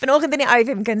Vanoggend in die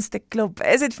OFM Kunsteklop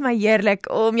is dit vir my heerlik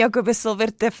om Jacobus Silwer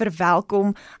te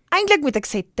verwelkom. Eintlik moet ek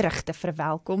sê terug te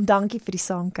verwelkom. Dankie vir die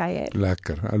saamkuier.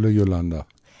 Lekker. Hallo Yolanda.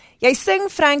 Jy sing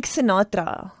Frank Sinatra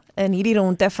in hierdie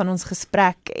ronde van ons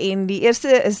gesprek en die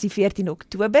eerste is die 14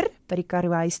 Oktober by die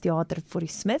Karoohuis Teater voor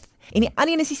die Smith en die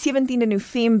ander een is die 17de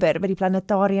November by die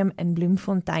Planetarium in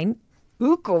Bloemfontein.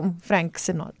 Hoekom Frank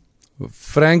Sinatra?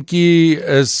 Frankie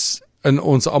is in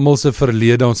ons almal se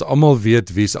verlede, ons almal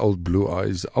weet wie's Old Blue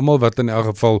Eyes. Almal wat in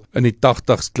elk geval in die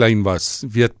 80s klein was,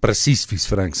 weet presies wie's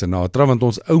Frank Sinatra, want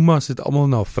ons oumas het almal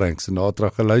na Frank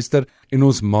Sinatra geluister en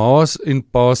ons ma's en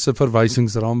pa's se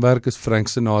verwysingsraamwerk is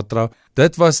Frank Sinatra.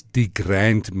 Dit was die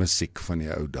grand musiek van die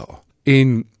ou dae.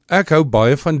 En ek hou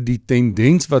baie van die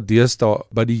tendens wat deesdae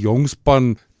by die jong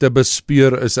span te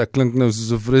bespeur is. Ek klink nou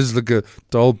soos 'n vreeslike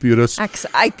taalpurist. Ek's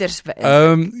uiters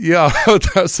beïndruk. Ja,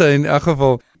 dit is in elk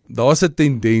geval. Daar's 'n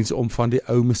tendens om van die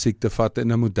ou musiek te vat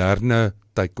en 'n moderne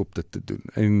take op dit te doen.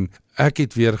 En ek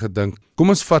het weer gedink, kom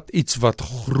ons vat iets wat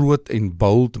groot en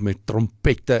bold met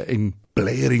trompette en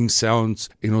blaring sounds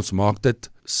en ons maak dit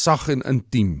sag en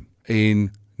intiem.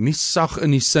 En nie sag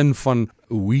in die sin van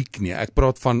weak nie. Ek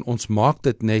praat van ons maak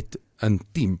dit net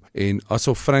intiem en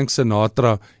asof Frank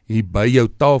Sinatra hier by jou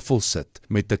tafel sit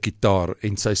met 'n gitaar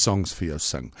en sy songs vir jou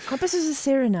sing. Amper soos 'n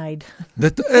serenade.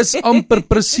 Dit is amper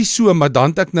presies so, maar dan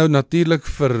het ek nou natuurlik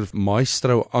vir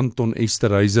maestro Anton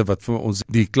Esterhuyse wat vir ons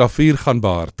die klavier gaan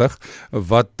behartig,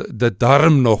 wat dit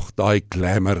darm nog daai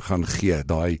glamour gaan gee,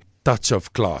 daai touch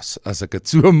of class, as ek dit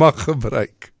so mag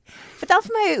gebruik. Vertel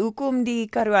vir my hoekom die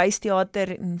Karoohuis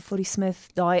Teater en voor die Smith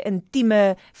daai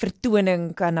intieme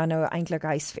vertoning kan dan nou eintlik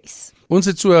huisves. Ons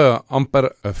het so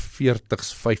amper 'n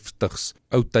 40s, 50s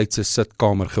oudtydse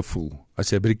sitkamer gevoel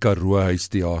as jy by die Karoohuis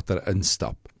Teater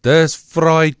instap. Dis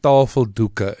fraai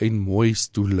tafeldoeke en mooi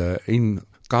stoele en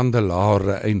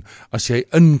kandelare en as jy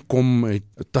inkom met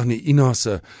Tannie Ina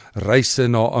se reise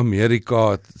na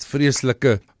Amerika,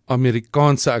 vreeslike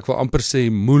Amerikaanse, ek wil amper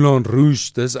sê Moulin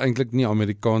Rouge, dis eintlik nie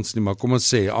Amerikaans nie, maar kom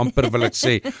ons sê, amper wil ek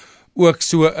sê, ook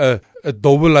so 'n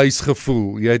dobbelhuis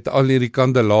gevoel. Jy het al hierdie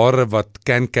kandelare wat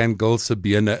Can Girl se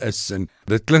bene is en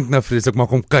dit klink nou vreeslik, maar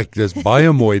kom kyk, dis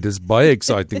baie mooi, dis baie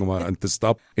exciting om daar in te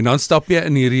stap. En dan stap jy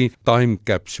in hierdie time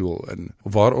capsule in,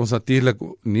 waar ons natuurlik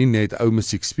nie net ou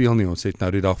musiek speel nie, ons het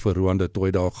nou die dag vir Yolanda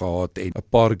Maartens gehad en 'n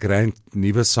paar grand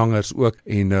nuwe sangers ook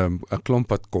en 'n klomp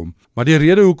wat kom. Maar die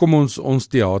rede hoekom ons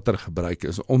teater gebruik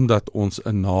is omdat ons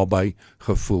 'n naby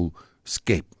gevoel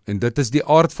skep. En dit is die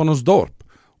aard van ons dorp.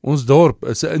 Ons dorp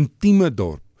is 'n intieme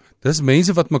dorp. Dis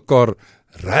mense wat mekaar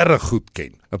regtig goed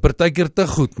ken. 'n Partykeer te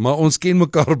goed, maar ons ken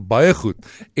mekaar baie goed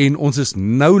en ons is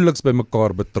nouliks by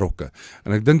mekaar betrokke.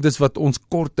 En ek dink dis wat ons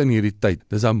kort in hierdie tyd.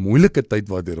 Dis 'n moeilike tyd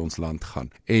waardeur ons land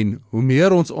gaan. En hoe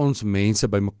meer ons mense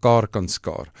by mekaar kan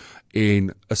skaar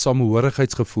en 'n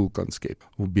samehorigheidsgevoel kan skep,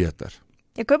 hoe beter.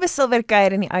 Jacobus Silwer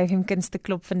kuier in die OFM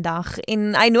Kunsteklop vandag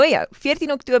en hy nooi jou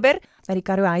 14 Oktober by die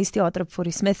Karoohuis Teater op voor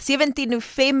die Smith. 17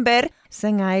 November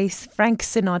sing hy Frank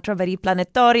Sinatra by die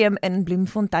Planetarium in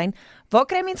Bloemfontein. Waar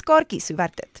kry mens kaartjies? Hoe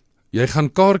werk dit? Jy gaan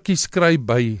kaartjies kry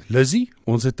by Lizzy.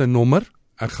 Ons het 'n nommer.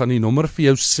 Ek gaan die nommer vir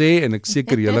jou sê en ek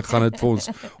seker julle gaan dit vir ons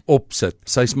opsit.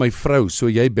 Sy's my vrou, so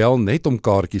jy bel net om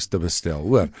kaartjies te bestel,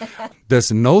 hoor.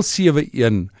 Dis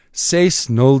 071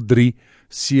 603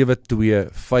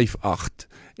 7258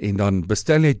 en dan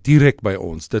bestel jy direk by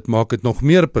ons. Dit maak dit nog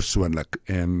meer persoonlik.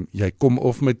 Jy kom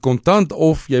of met kontant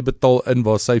of jy betaal in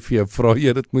waar sy vir jou vra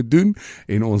jy dit moet doen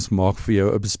en ons maak vir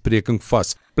jou 'n bespreking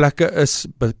vas. Plekke is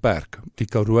beperk. Die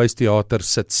Karoohuis Teater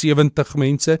sit 70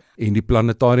 mense en die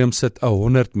Planetarium sit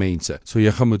 100 mense. So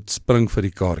jy gaan moet spring vir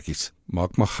die kaartjies.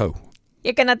 Maak maar gou.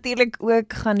 Jy kan natuurlik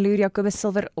ook gaan loer Jacobus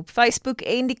Silwer op Facebook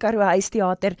en die Karoohuis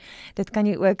Teater. Dit kan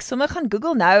jy ook sommer gaan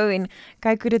Google nou en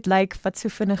kyk hoe dit lyk, wat so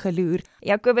vinnige loer.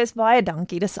 Jacobus, baie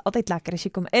dankie. Dis altyd lekker as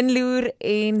jy kom inloer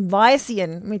en baie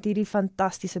seën met hierdie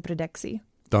fantastiese produksie.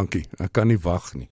 Dankie. Ek kan nie wag nie.